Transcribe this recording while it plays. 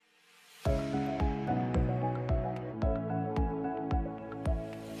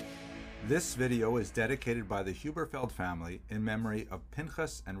This video is dedicated by the Huberfeld family in memory of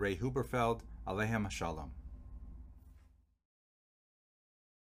Pinchas and Ray Huberfeld, Aleichem Shalom.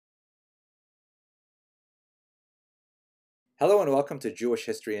 Hello and welcome to Jewish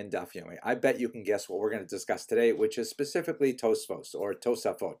History in Daf Yomi. I bet you can guess what we're going to discuss today, which is specifically Tosfos or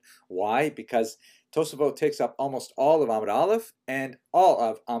Tosafot. Why? Because Tosafot takes up almost all of Amud Aleph and all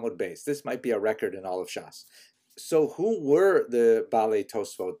of Amud Beis. This might be a record in all of Shas. So who were the Balei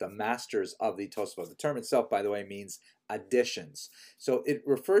Tosfot, the masters of the Tosfot? The term itself, by the way, means additions. So it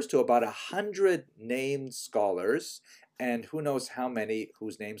refers to about 100 named scholars, and who knows how many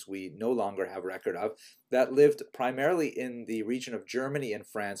whose names we no longer have record of, that lived primarily in the region of Germany and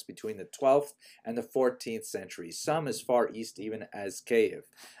France between the 12th and the 14th centuries, some as far east even as Kiev.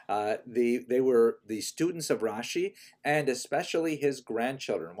 They were the students of Rashi, and especially his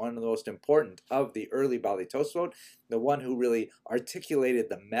grandchildren, one of the most important of the early Balei Tosfot, the one who really articulated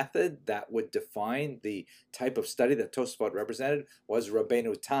the method that would define the type of study that Tosfot represented, was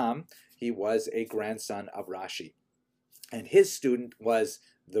Rabbeinu Tam. He was a grandson of Rashi. And his student was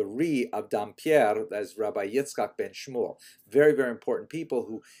the Ri of Dampierre, that's Rabbi Yitzchak ben Shmuel. Very, very important people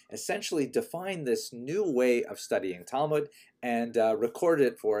who essentially defined this new way of studying Talmud and recorded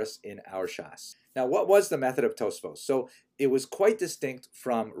it for us in our Shas. Now, what was the method of Tosfos? So it was quite distinct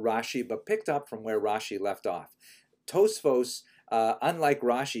from Rashi, but picked up from where Rashi left off. Tosfos, unlike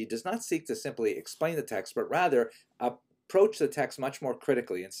Rashi, does not seek to simply explain the text, but rather approach the text much more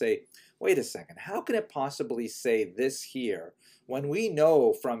critically and say, wait a second, how can it possibly say this here when we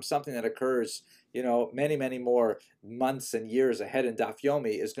know from something that occurs, many, many more months and years ahead in Daf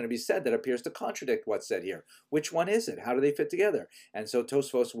Yomi is going to be said that appears to contradict what's said here? Which one is it? How do they fit together? And so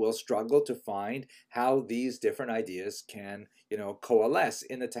Tosfos will struggle to find how these different ideas can, coalesce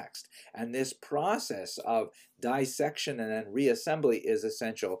in the text. And this process of dissection and then reassembly is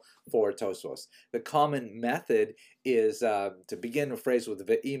essential for Tosfos. The common method is to begin a phrase with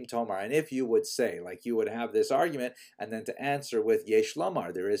Ve'im Tomar, and if you would say, like you would have this argument, and then to answer with Yesh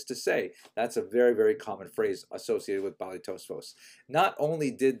Lomar, there is to say. That's a very, very common phrase associated with Balei Tosfos. Not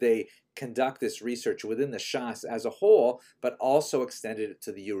only did they conduct this research within the Shas as a whole, but also extended it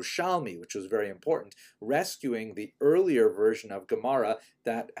to the Yerushalmi, which was very important, rescuing the earlier version of Gemara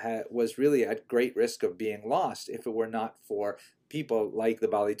that was really at great risk of being lost if it were not for people like the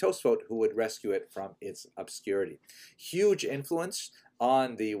Balei Tosfot who would rescue it from its obscurity. Huge influence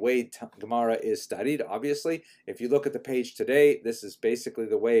on the way Gemara is studied, obviously. If you look at the page today, this is basically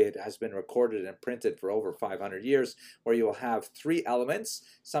the way it has been recorded and printed for over 500 years, where you will have three elements,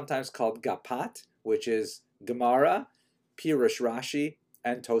 sometimes called Gapat, which is Gemara, Pirush Rashi,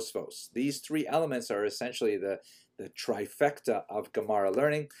 and Tosfos. These three elements are essentially the trifecta of Gemara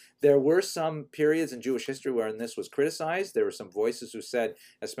learning. There were some periods in Jewish history wherein this was criticized. There were some voices who said,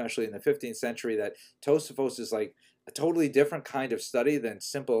 especially in the 15th century, that Tosfos is like a totally different kind of study than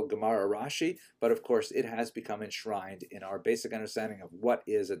simple Gemara Rashi, but of course it has become enshrined in our basic understanding of what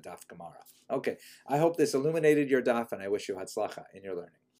is a Daf Gemara. Okay, I hope this illuminated your Daf, and I wish you Hatzlacha in your learning.